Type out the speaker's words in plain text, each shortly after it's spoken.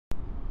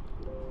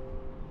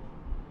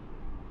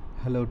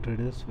Hello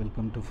traders,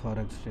 welcome to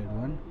Forex Trade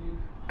 1.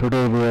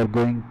 Today we are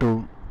going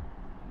to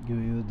give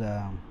you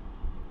the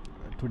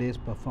today's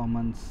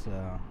performance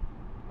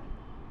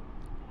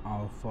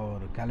of our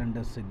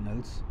calendar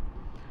signals.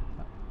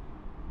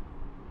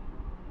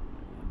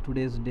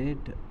 Today's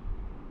date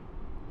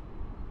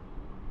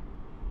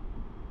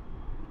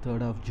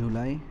 3rd of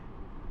July,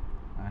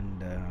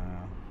 and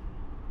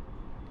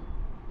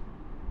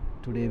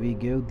today we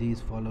gave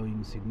these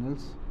following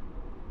signals: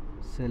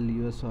 sell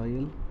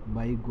USOIL,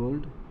 buy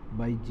gold,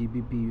 buy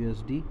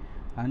GBPUSD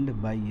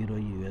and buy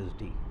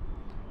EURUSD.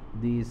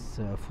 These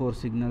 4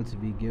 signals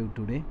we gave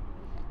today,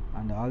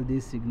 and all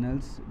these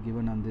signals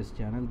given on this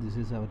channel. This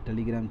is our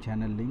Telegram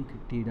channel link,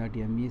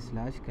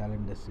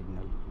 t.me/calendar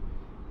signal.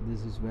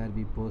 This is where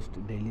we post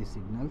daily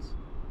signals,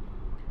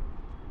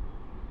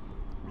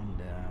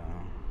 and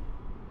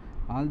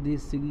all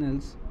these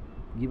signals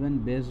given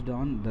based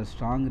on the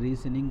strong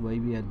reasoning why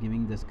we are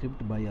giving the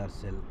script buy or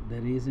sell.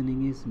 The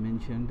reasoning is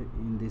mentioned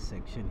in this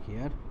section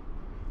here.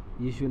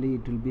 Usually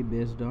it will be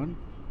based on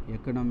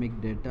economic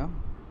data,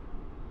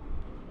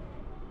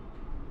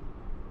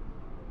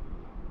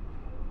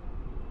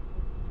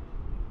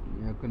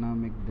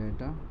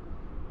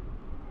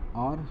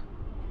 or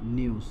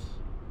news.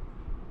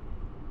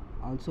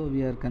 Also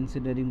we are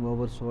considering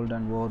oversold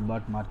and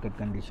overbought market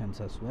conditions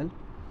as well.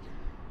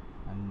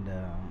 And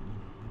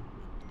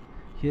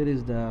here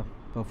is the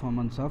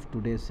performance of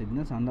today's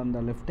signals, and on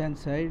the left hand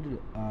side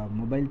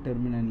mobile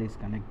terminal is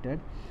connected.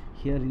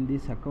 Here in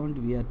this account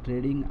we are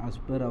trading as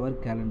per our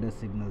calendar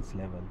signals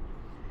level.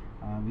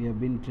 We have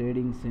been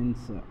trading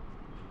since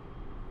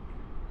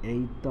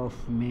 8th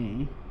of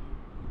May.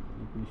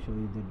 Let me show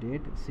you the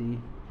date. See,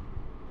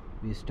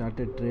 we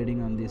started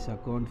trading on this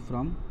account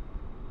from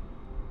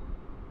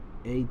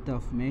 8th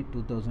of May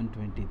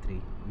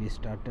 2023 we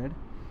started,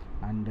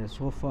 and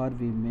so far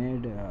we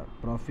made a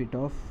profit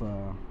of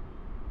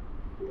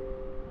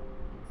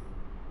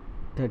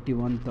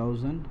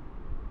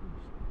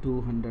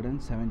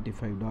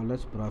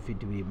 $31,275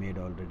 profit we made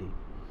already,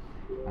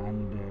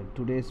 and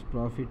today's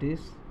profit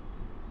is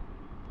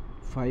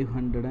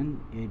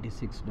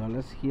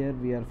 $586. Here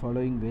we are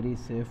following very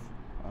safe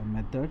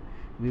method.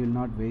 We will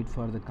not wait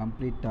for the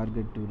complete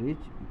target to reach.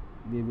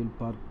 We will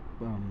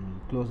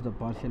close the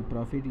partial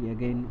profit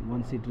again.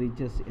 Once it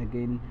reaches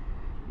again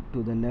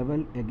to the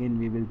level, again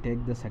we will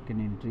take the second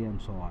entry, and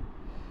so on.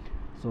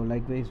 So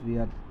likewise we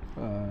are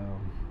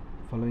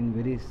following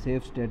very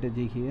safe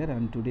strategy here,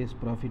 and today's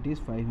profit is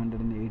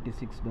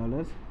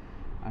 $586,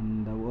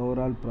 and the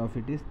overall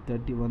profit is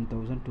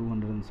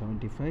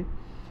 $31,275.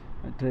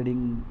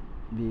 Trading,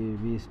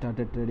 we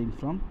started trading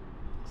from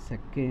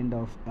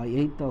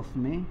 8th of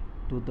May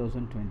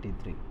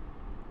 2023,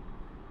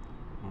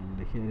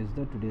 and here is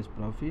the today's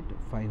profit,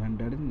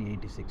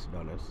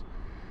 $586.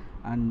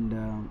 And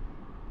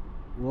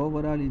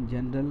overall in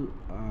general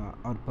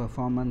our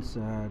performance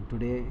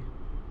today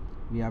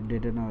we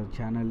updated our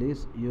channel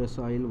is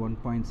USOIL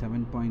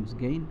 1.7 points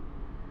gain,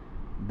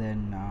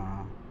 then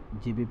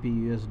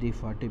GBPUSD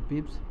 40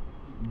 pips,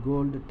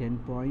 gold 10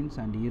 points,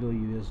 and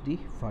EURUSD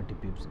 40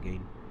 pips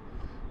gain.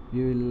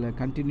 We will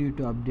continue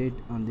to update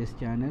on this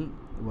channel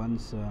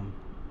once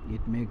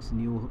it makes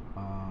new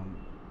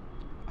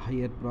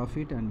higher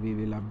profit, and we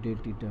will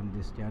update it on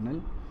this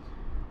channel.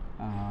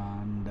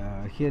 And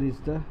here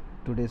is the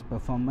today's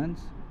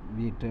performance.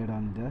 We trade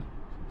on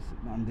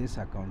this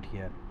account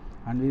here,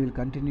 and we will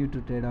continue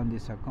to trade on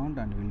this account,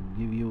 and will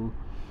give you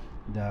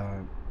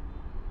the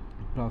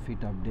profit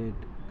update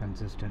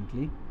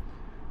consistently.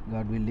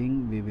 God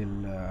willing, we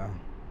will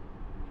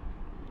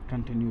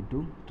continue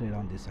to trade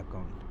on this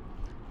account.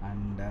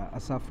 And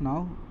as of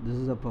now, this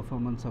is the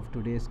performance of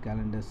today's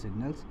calendar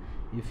signals.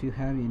 If you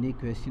have any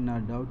question or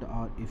doubt,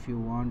 or if you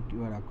want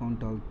your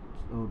account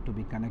also to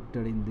be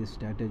connected in this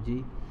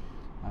strategy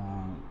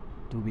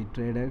to be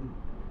traded,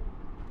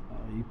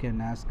 you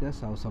can ask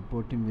us. Our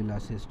support team will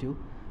assist you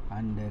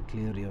and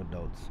clear your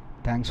doubts.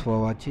 Thanks for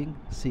watching.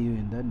 See you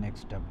in the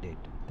next update.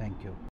 Thank you.